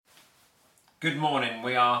Good morning.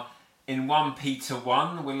 We are in 1 Peter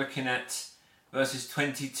 1. We're looking at verses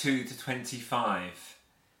 22 to 25.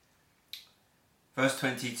 Verse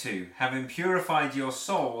 22. Having purified your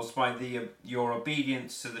souls by your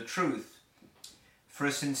obedience to the truth, for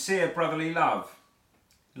a sincere brotherly love,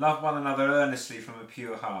 love one another earnestly from a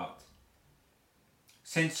pure heart.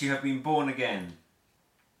 Since you have been born again,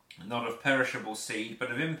 not of perishable seed,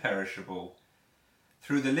 but of imperishable,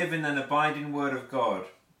 through the living and abiding word of God.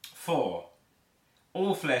 For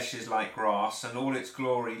all flesh is like grass, and all its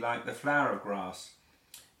glory like the flower of grass.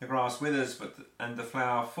 The grass withers, and the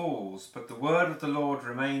flower falls, but the word of the Lord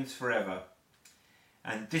remains forever.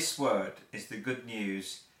 And this word is the good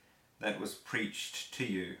news that was preached to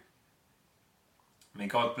you. May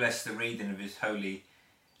God bless the reading of his holy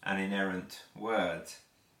and inerrant word.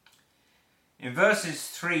 In verses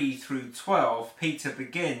 3 through 12, Peter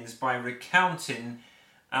begins by recounting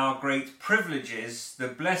our great privileges, the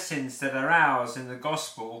blessings that are ours in the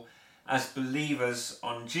gospel as believers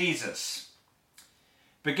on Jesus.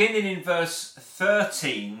 Beginning in verse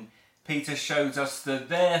 13, Peter shows us the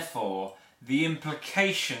therefore, the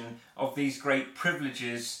implication of these great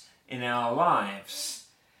privileges in our lives.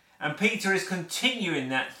 And Peter is continuing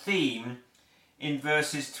that theme in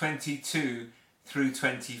verses 22 through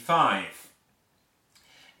 25.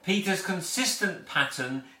 Peter's consistent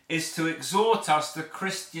pattern is to exhort us the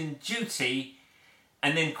Christian duty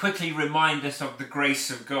and then quickly remind us of the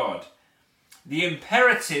grace of God. The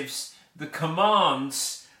imperatives, the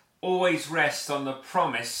commands, always rest on the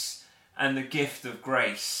promise and the gift of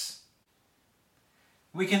grace.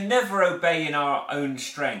 We can never obey in our own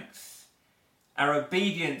strength. Our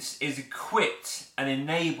obedience is equipped and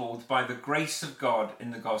enabled by the grace of God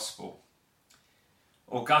in the gospel.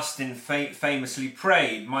 Augustine famously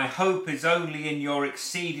prayed, "My hope is only in your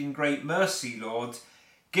exceeding great mercy, Lord.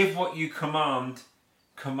 Give what you command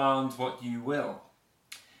what you will."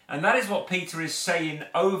 And that is what Peter is saying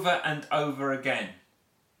over and over again.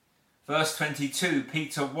 Verse 22,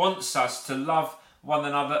 Peter wants us to love one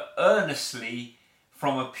another earnestly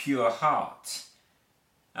from a pure heart.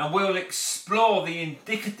 And we'll explore the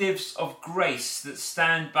indicatives of grace that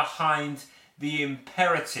stand behind the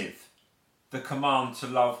imperative, the command to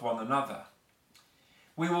love one another.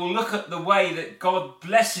 We will look at the way that God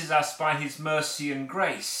blesses us by his mercy and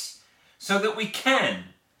grace so that we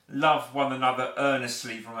can love one another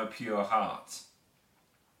earnestly from a pure heart.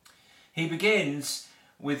 He begins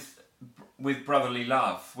with brotherly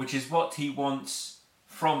love, which is what he wants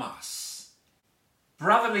from us.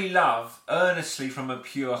 Brotherly love earnestly from a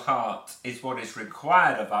pure heart is what is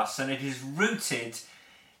required of us, and it is rooted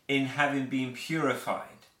in having been purified.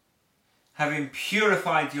 Having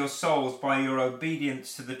purified your souls by your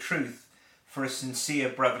obedience to the truth for a sincere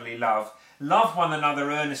brotherly love, love one another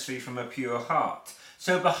earnestly from a pure heart.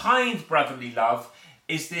 So behind brotherly love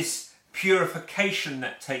is this purification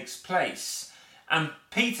that takes place. And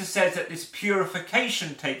Peter says that this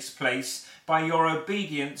purification takes place by your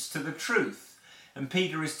obedience to the truth. And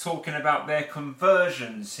Peter is talking about their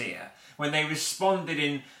conversions here, when they responded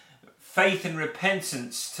in faith and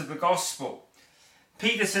repentance to the gospel.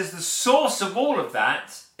 Peter says the source of all of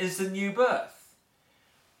that is the new birth.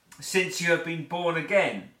 Since you have been born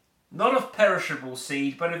again, not of perishable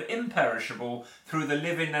seed, but of imperishable, through the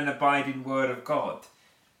living and abiding word of God.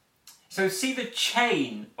 So see the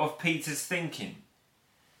chain of Peter's thinking.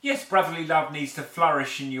 Yes, brotherly love needs to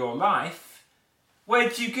flourish in your life. Where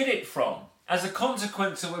do you get it from? As a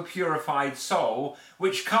consequence of a purified soul,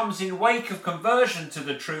 which comes in wake of conversion to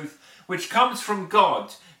the truth, which comes from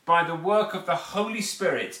God. By the work of the Holy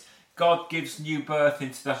Spirit, God gives new birth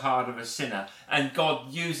into the heart of a sinner, and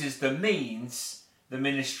God uses the means, the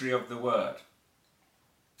ministry of the word.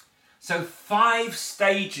 So 5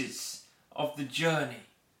 stages of the journey.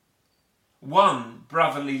 1,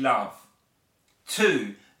 brotherly love.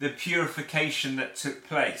 2, the purification that took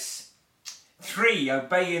place. 3,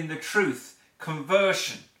 obeying the truth,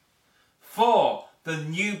 conversion. 4, the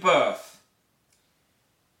new birth.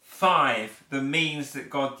 5, the means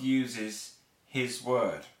that God uses his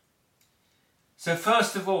word. So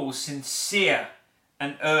first of all, sincere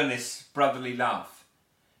and earnest brotherly love.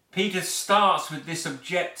 Peter starts with this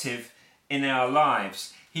objective in our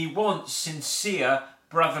lives. He wants sincere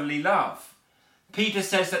brotherly love. Peter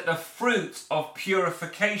says that the fruit of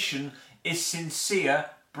purification is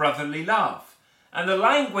sincere brotherly love. And the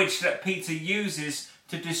language that Peter uses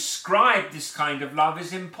to describe this kind of love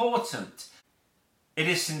is important. It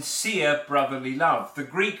is sincere brotherly love. The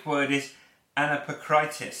Greek word is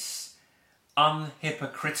anapokritis,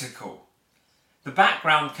 unhypocritical. The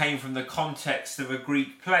background came from the context of a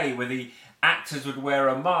Greek play where the actors would wear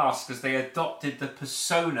a mask as they adopted the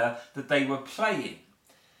persona that they were playing.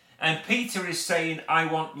 And Peter is saying, I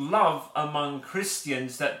want love among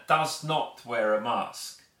Christians that does not wear a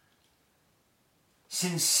mask.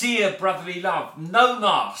 Sincere brotherly love, no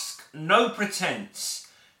mask, no pretense,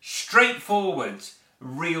 straightforward,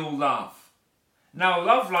 real love. Now,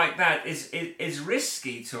 love like that is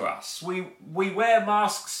risky to us. We wear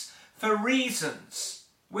masks for reasons.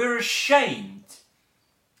 We're ashamed.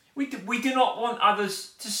 We do not want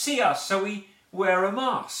others to see us, so we wear a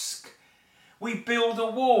mask. We build a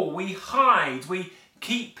wall, we hide, we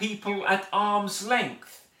keep people at arm's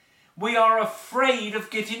length. We are afraid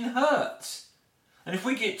of getting hurt. And if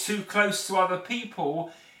we get too close to other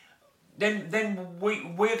people, then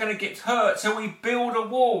we're going to get hurt. So we build a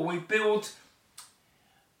wall, we build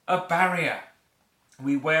a barrier.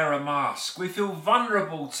 We wear a mask. We feel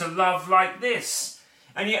vulnerable to love like this.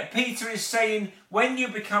 And yet Peter is saying, when you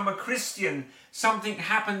become a Christian, something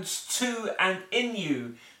happens to and in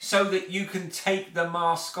you so that you can take the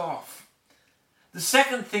mask off. The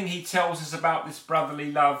second thing he tells us about this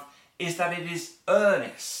brotherly love is that it is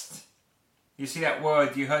earnest. You see that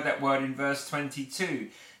word, you heard that word in verse 22.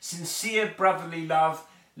 Sincere brotherly love,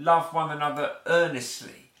 love one another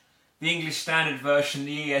earnestly. The English Standard Version,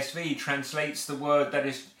 the ESV, translates the word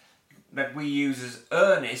that we use as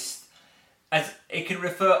earnest, as it can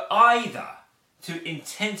refer either to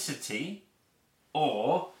intensity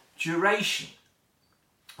or duration.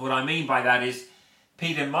 What I mean by that is,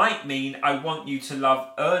 Peter might mean, I want you to love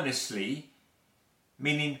earnestly,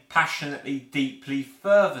 meaning passionately, deeply,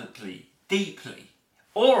 fervently, deeply.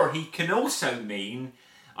 Or he can also mean,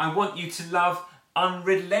 I want you to love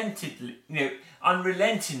unrelentingly,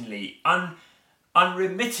 unremittingly,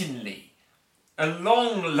 a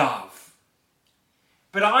long love.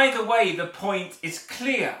 But either way, the point is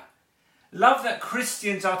clear. Love that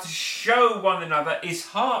Christians are to show one another is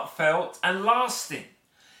heartfelt and lasting.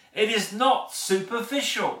 It is not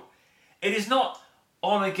superficial. It is not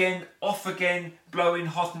on again, off again, blowing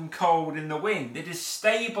hot and cold in the wind. It is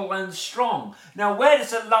stable and strong. Now, where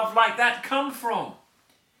does a love like that come from?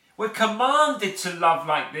 We're commanded to love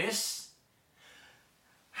like this.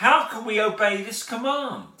 How can we obey this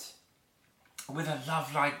command? With a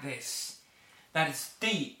love like this, that is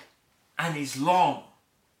deep and is long.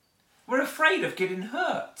 We're afraid of getting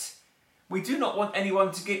hurt. We do not want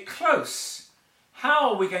anyone to get close. How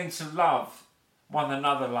are we going to love one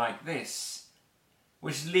another like this?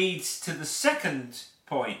 Which leads to the second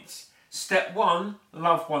point. Step 1,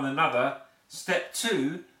 love one another. Step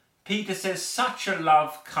 2, Peter says such a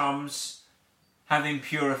love comes having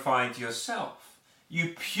purified yourself.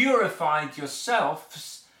 You purified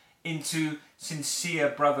yourselves into sincere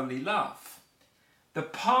brotherly love. The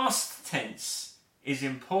past tense is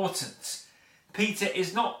important. Peter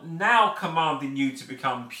is not now commanding you to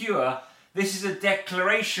become pure. This is a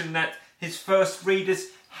declaration that his first readers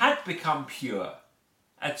had become pure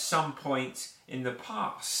at some point in the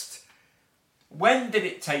past. When did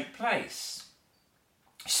it take place?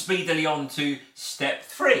 Speedily on to step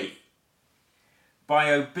 3.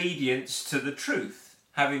 By obedience to the truth,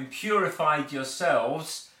 having purified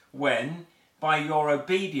yourselves when? By your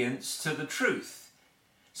obedience to the truth.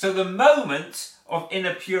 So the moment of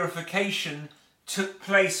inner purification took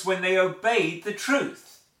place when they obeyed the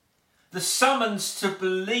truth. The summons to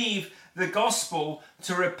believe the gospel,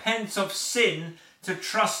 to repent of sin, to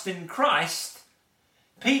trust in Christ,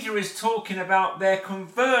 Peter is talking about their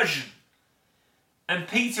conversion. And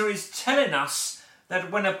Peter is telling us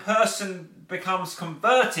that when a person becomes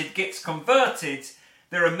converted, gets converted,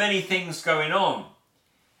 there are many things going on.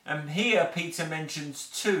 And here Peter mentions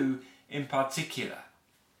 2 in particular.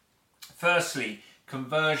 Firstly,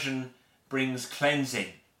 conversion brings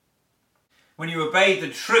cleansing. When you obeyed the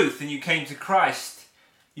truth and you came to Christ,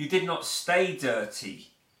 you did not stay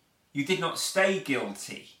dirty. You did not stay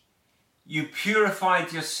guilty. You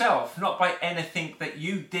purified yourself, not by anything that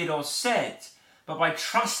you did or said, but by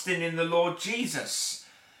trusting in the Lord Jesus,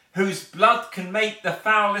 whose blood can make the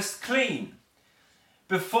foulest clean.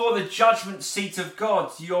 Before the judgment seat of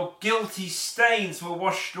God, your guilty stains were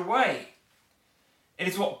washed away. It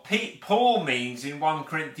is what Paul means in 1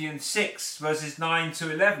 Corinthians 6, verses 9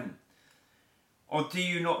 to 11. Or do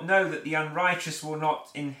you not know that the unrighteous will not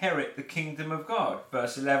inherit the kingdom of God?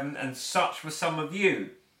 Verse 11, and such were some of you.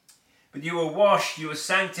 But you were washed, you were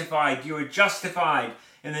sanctified, you were justified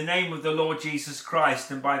in the name of the Lord Jesus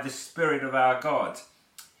Christ and by the Spirit of our God.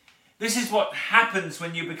 This is what happens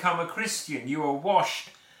when you become a Christian. You are washed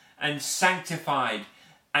and sanctified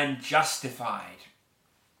and justified.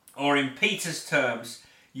 Or in Peter's terms,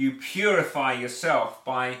 you purify yourself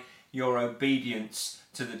by your obedience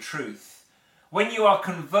to the truth. When you are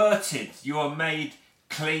converted, you are made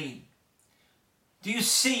clean. Do you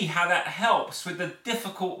see how that helps with the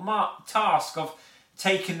difficult task of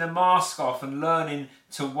taking the mask off and learning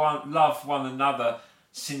to love one another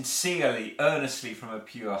sincerely, earnestly, from a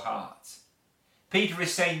pure heart? Peter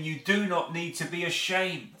is saying you do not need to be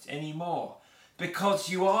ashamed anymore because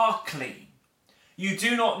you are clean. You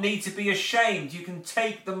do not need to be ashamed. You can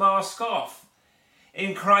take the mask off.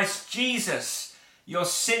 In Christ Jesus, your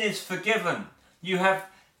sin is forgiven. You have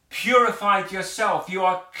purified yourself. You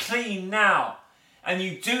are clean now. And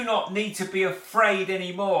you do not need to be afraid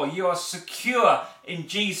anymore. You are secure in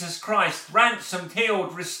Jesus Christ, ransomed,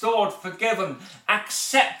 healed, restored, forgiven,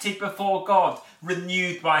 accepted before God,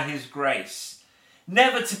 renewed by his grace.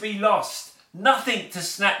 Never to be lost, nothing to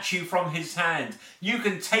snatch you from his hand. You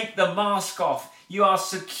can take the mask off. You are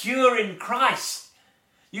secure in Christ.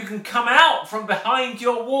 You can come out from behind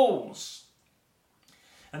your walls.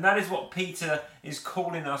 And that is what Peter is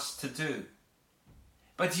calling us to do.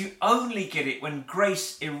 But you only get it when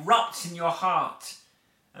grace erupts in your heart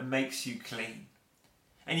and makes you clean.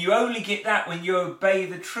 And you only get that when you obey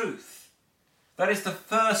the truth. That is the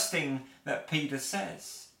first thing that Peter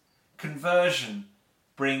says. Conversion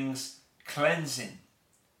brings cleansing.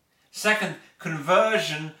 Second,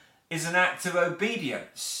 conversion is an act of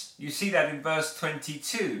obedience. You see that in verse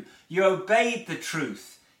 22. You obeyed the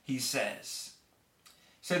truth, he says.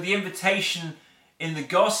 So the invitation in the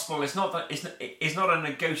gospel is not a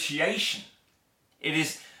negotiation. It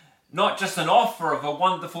is not just an offer of a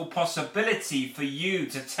wonderful possibility for you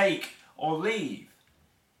to take or leave.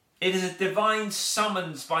 It is a divine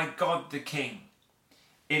summons by God the King.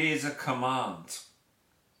 It is a command.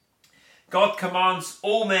 God commands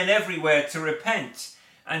all men everywhere to repent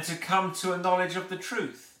and to come to a knowledge of the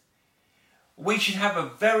truth. We should have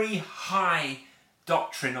a very high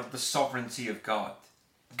doctrine of the sovereignty of God.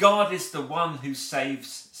 God is the one who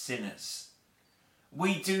saves sinners.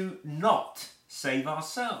 We do not save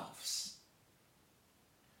ourselves.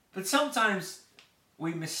 But sometimes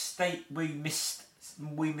we misstate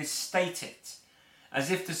it, as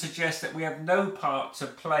if to suggest that we have no part to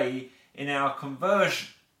play in our conversion.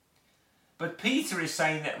 But Peter is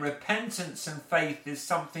saying that repentance and faith is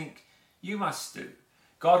something you must do.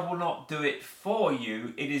 God will not do it for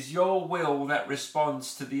you. It is your will that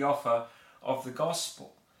responds to the offer of the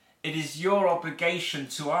gospel. It is your obligation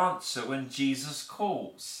to answer when Jesus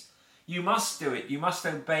calls. You must do it. You must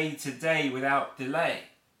obey today without delay.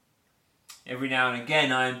 Every now and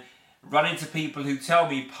again I run into people who tell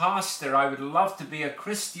me, Pastor, I would love to be a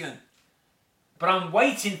Christian, but I'm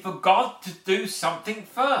waiting for God to do something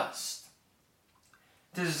first,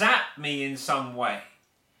 to zap me in some way.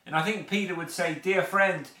 And I think Peter would say, dear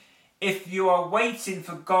friend, if you are waiting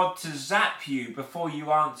for God to zap you before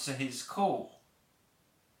you answer his call,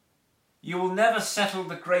 you will never settle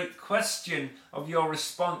the great question of your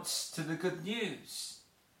response to the good news.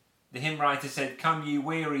 The hymn writer said, come ye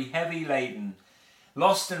weary, heavy laden,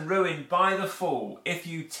 lost and ruined by the fall. If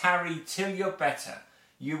you tarry till you're better,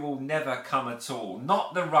 you will never come at all.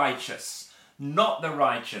 Not the righteous,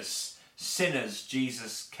 sinners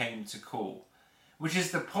Jesus came to call. Which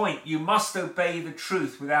is the point. You must obey the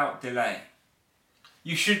truth without delay.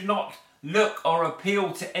 You should not look or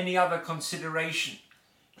appeal to any other consideration.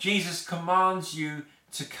 Jesus commands you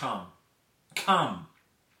to come. Come.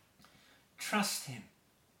 Trust him.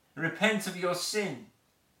 Repent of your sin.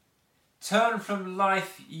 Turn from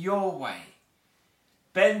life your way.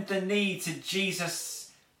 Bend the knee to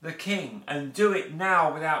Jesus the King and do it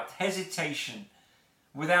now without hesitation,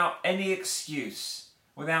 without any excuse,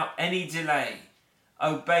 without any delay.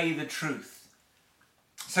 Obey the truth.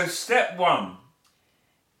 So step one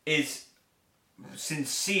is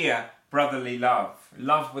sincere brotherly love.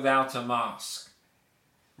 Love without a mask.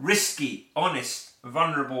 Risky, honest,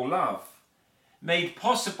 vulnerable love. Made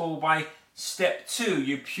possible by step two.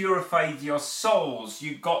 You purified your souls.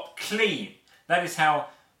 You got clean. That is how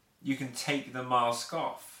you can take the mask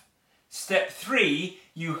off. Step three,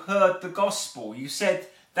 you heard the gospel. You said,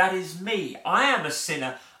 that is me. I am a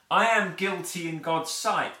sinner. I am guilty in God's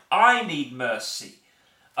sight. I need mercy.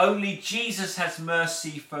 Only Jesus has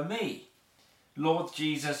mercy for me. Lord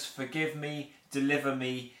Jesus, forgive me, deliver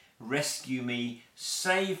me, rescue me,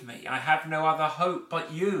 save me. I have no other hope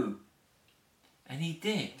but you. And he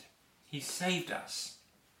did. He saved us.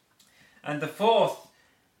 And the fourth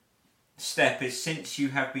step is since you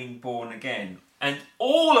have been born again. And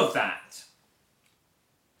all of that,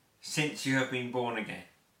 since you have been born again.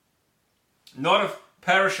 Not of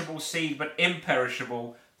perishable seed, but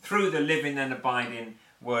imperishable, through the living and abiding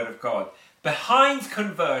word of God. Behind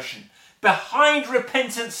conversion, behind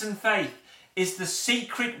repentance and faith, is the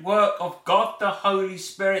secret work of God the Holy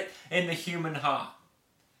Spirit in the human heart.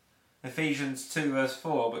 Ephesians 2 verse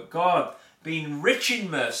 4, but God, being rich in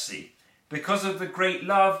mercy, because of the great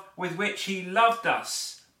love with which he loved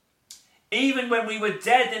us, even when we were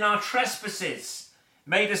dead in our trespasses,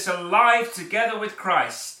 made us alive together with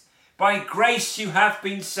Christ. By grace you have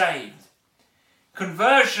been saved.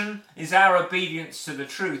 Conversion is our obedience to the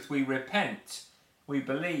truth. We repent, we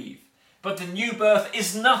believe. But the new birth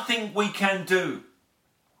is nothing we can do.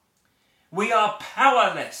 We are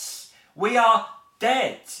powerless. We are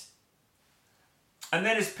dead. And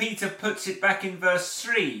then as Peter puts it back in verse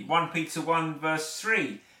 3, 1 Peter 1 verse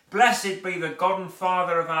 3, blessed be the God and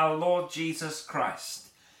Father of our Lord Jesus Christ.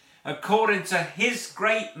 According to his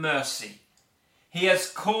great mercy, he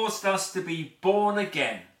has caused us to be born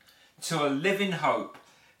again to a living hope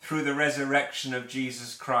through the resurrection of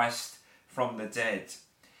Jesus Christ from the dead.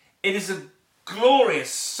 It is a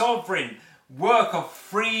glorious, sovereign work of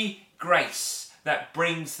free grace that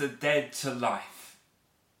brings the dead to life.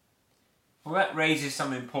 Well, that raises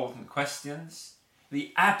some important questions.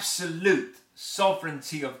 The absolute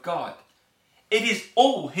sovereignty of God. It is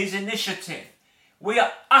all his initiative. We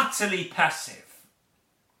are utterly passive,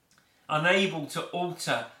 unable to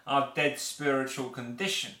alter our dead spiritual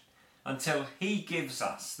condition until he gives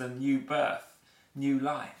us the new birth, new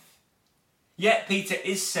life. Yet Peter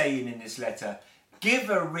is saying in this letter, give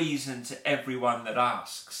a reason to everyone that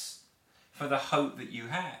asks for the hope that you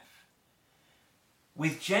have,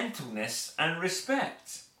 with gentleness and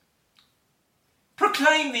respect.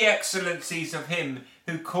 Proclaim the excellencies of him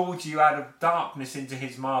who called you out of darkness into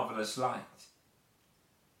his marvellous light.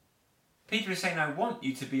 Peter is saying, I want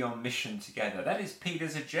you to be on mission together. That is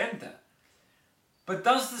Peter's agenda. But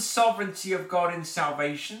does the sovereignty of God in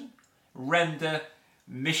salvation render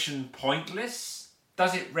mission pointless?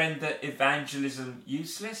 Does it render evangelism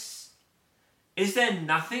useless? Is there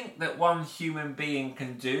nothing that one human being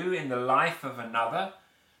can do in the life of another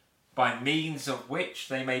by means of which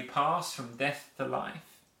they may pass from death to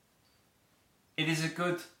life? It is a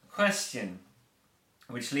good question,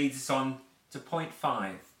 which leads us on to point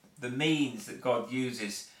 5, the means that God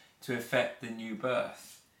uses to effect the new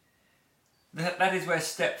birth. That is where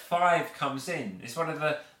step 5 comes in. It's one of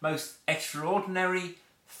the most extraordinary,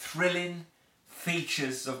 thrilling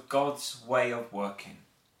features of God's way of working,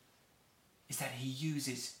 is that he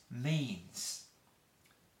uses means.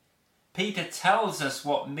 Peter tells us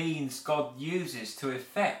what means God uses to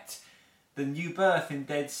effect the new birth in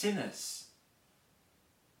dead sinners.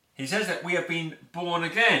 He says that we have been born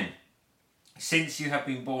again. Since you have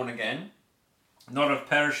been born again, not of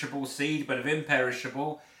perishable seed, but of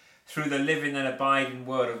imperishable, through the living and abiding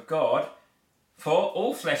word of God. For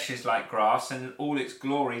all flesh is like grass, and all its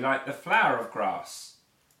glory like the flower of grass.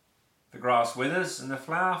 The grass withers and the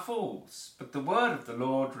flower falls, but the word of the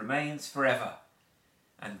Lord remains forever.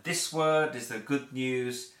 And this word is the good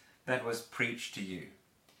news that was preached to you.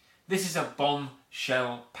 This is a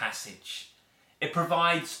bombshell passage. It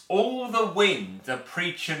provides all the wind a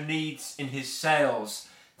preacher needs in his sails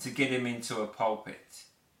to get him into a pulpit.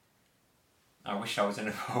 I wish I was in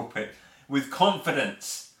a pulpit. With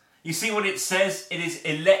confidence. You see what it says? It is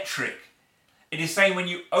electric. It is saying when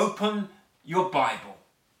you open your Bible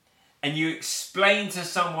and you explain to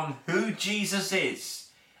someone who Jesus is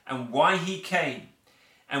and why he came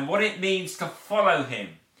and what it means to follow him,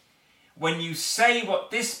 when you say what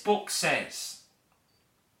this book says,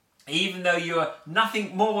 even though you are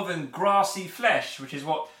nothing more than grassy flesh, which is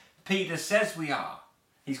what Peter says we are.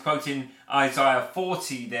 He's quoting Isaiah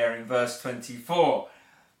 40 there in verse 24.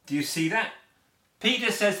 Do you see that?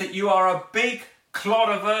 Peter says that you are a big clod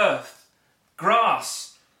of earth,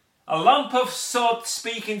 grass, a lump of sod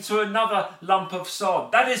speaking to another lump of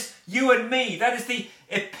sod. That is you and me. That is the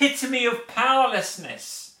epitome of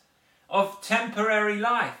powerlessness, of temporary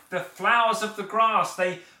life. The flowers of the grass,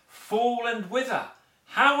 they fall and wither.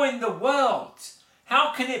 How in the world?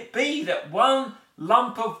 How can it be that one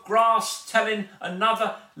lump of grass telling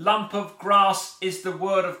another lump of grass is the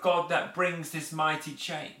word of God that brings this mighty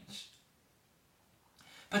change?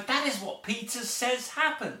 But that is what Peter says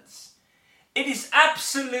happens. It is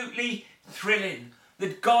absolutely thrilling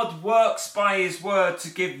that God works by his word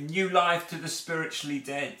to give new life to the spiritually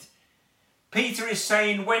dead. Peter is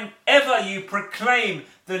saying whenever you proclaim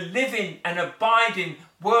the living and abiding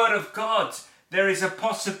word of God, there is a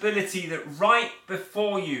possibility that right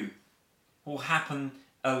before you will happen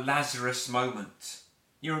a Lazarus moment.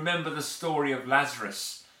 You remember the story of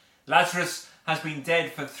Lazarus. Lazarus has been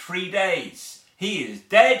dead for 3 days. He is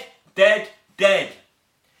dead, dead, dead.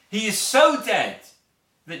 He is so dead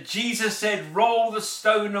that Jesus said, roll the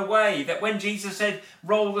stone away. That when Jesus said,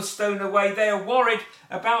 roll the stone away, they are worried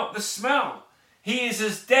about the smell. He is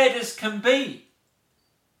as dead as can be.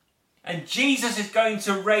 And Jesus is going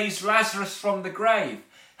to raise Lazarus from the grave.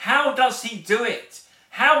 How does he do it?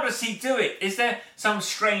 How does he do it? Is there some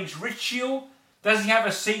strange ritual? Does he have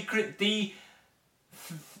a secret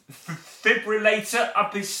defibrillator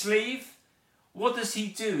up his sleeve? What does he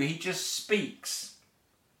do? He just speaks.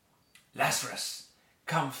 Lazarus,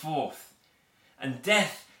 come forth. And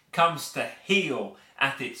death comes to heel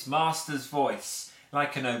at its master's voice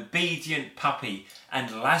like an obedient puppy,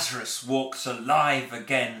 and Lazarus walks alive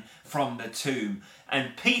again from the tomb.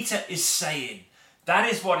 And Peter is saying, that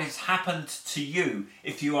is what has happened to you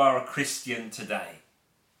if you are a Christian today.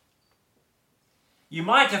 You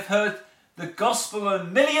might have heard the gospel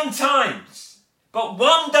 1,000,000 times, but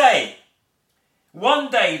one day,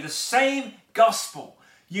 the same gospel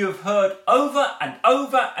you have heard over and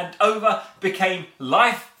over and over became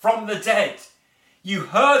life from the dead. You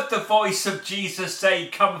heard the voice of Jesus say,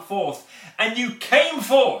 come forth, and you came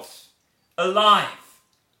forth alive.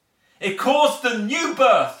 It caused the new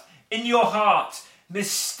birth in your heart,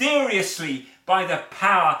 mysteriously by the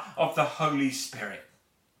power of the Holy Spirit.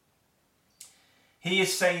 He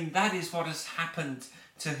is saying that is what has happened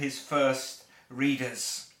to his first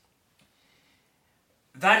readers.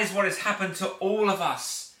 That is what has happened to all of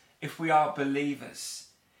us if we are believers.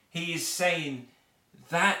 He is saying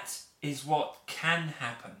that is what can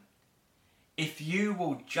happen if you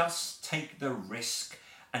will just take the risk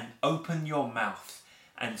and open your mouth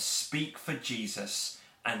and speak for Jesus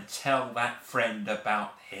and tell that friend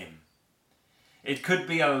about him. It could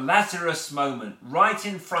be a Lazarus moment right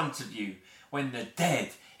in front of you when the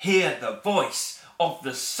dead hear the voice of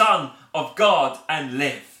the Son of God and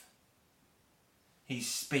live. He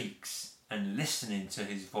speaks, and listening to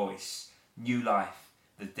his voice, new life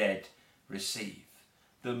the dead receive.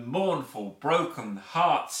 The mournful, broken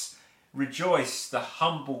hearts rejoice, the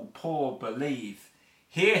humble poor believe.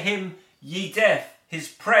 Hear him, ye deaf, his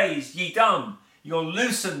praise, ye dumb, your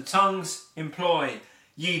loosened tongues employ.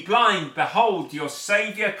 Ye blind, behold your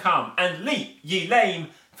Saviour come, and leap, ye lame,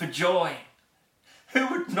 for joy. Who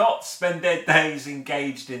would not spend their days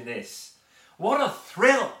engaged in this? What a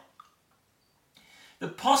thrill! The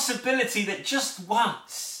possibility that just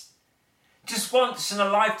once in a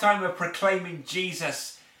lifetime of proclaiming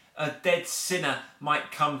Jesus, a dead sinner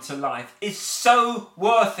might come to life is so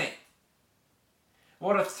worth it.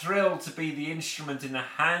 What a thrill to be the instrument in the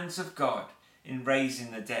hands of God in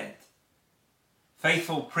raising the dead.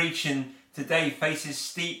 Faithful preaching today faces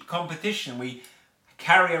steep competition. We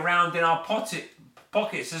carry around in our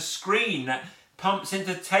pockets a screen that pumps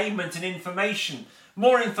entertainment and information,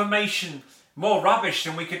 more rubbish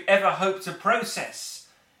than we could ever hope to process.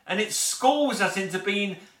 And it schools us into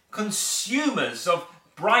being consumers of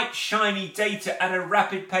bright, shiny data at a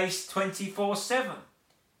rapid pace 24/7.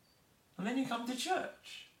 And then you come to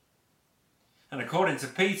church. And according to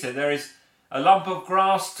Peter, there is a lump of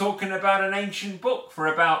grass talking about an ancient book for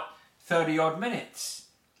about 30 odd minutes.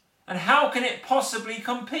 And how can it possibly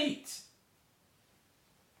compete?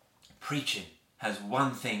 Preaching has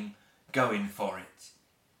one thing going for it.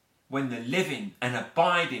 When the living and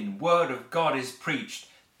abiding word of God is preached,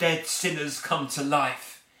 dead sinners come to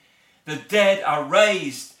life. The dead are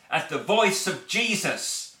raised at the voice of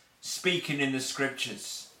Jesus speaking in the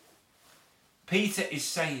scriptures. Peter is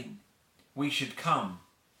saying we should come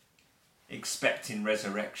expecting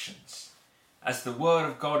resurrections. As the word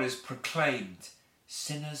of God is proclaimed,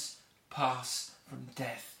 sinners pass from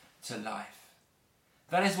death to life.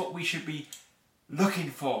 That is what we should be looking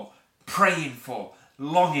for, praying for,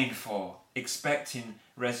 longing for, expecting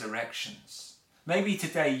resurrections. Maybe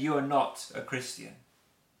today you are not a Christian.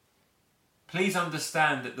 Please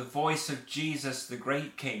understand that the voice of Jesus, the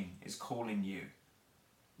great King, is calling you,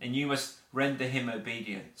 and you must render him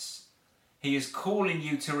obedience. He is calling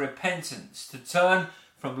you to repentance, to turn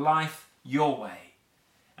from life your way,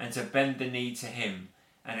 and to bend the knee to him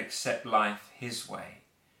and accept life his way.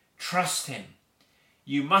 Trust him.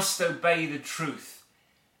 You must obey the truth,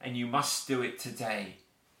 and you must do it today,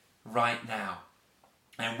 right now.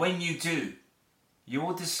 And when you do, you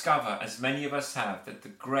will discover, as many of us have, that the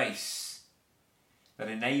grace that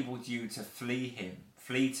enabled you to flee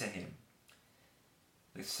to him,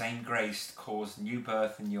 the same grace caused new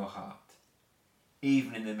birth in your heart,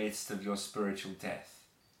 even in the midst of your spiritual death.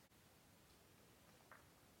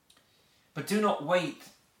 But do not wait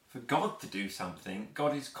for God to do something.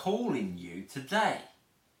 God is calling you today.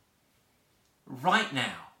 Right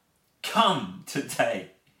now. Come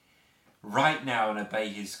today. Right now, and obey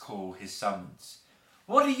his call, his summons.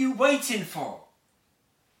 What are you waiting for?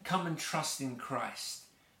 Come and trust in Christ,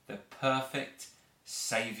 the perfect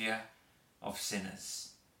Saviour of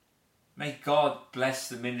sinners. May God bless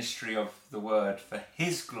the ministry of the word for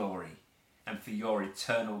his glory and for your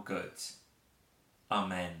eternal good.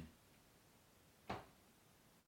 Amen.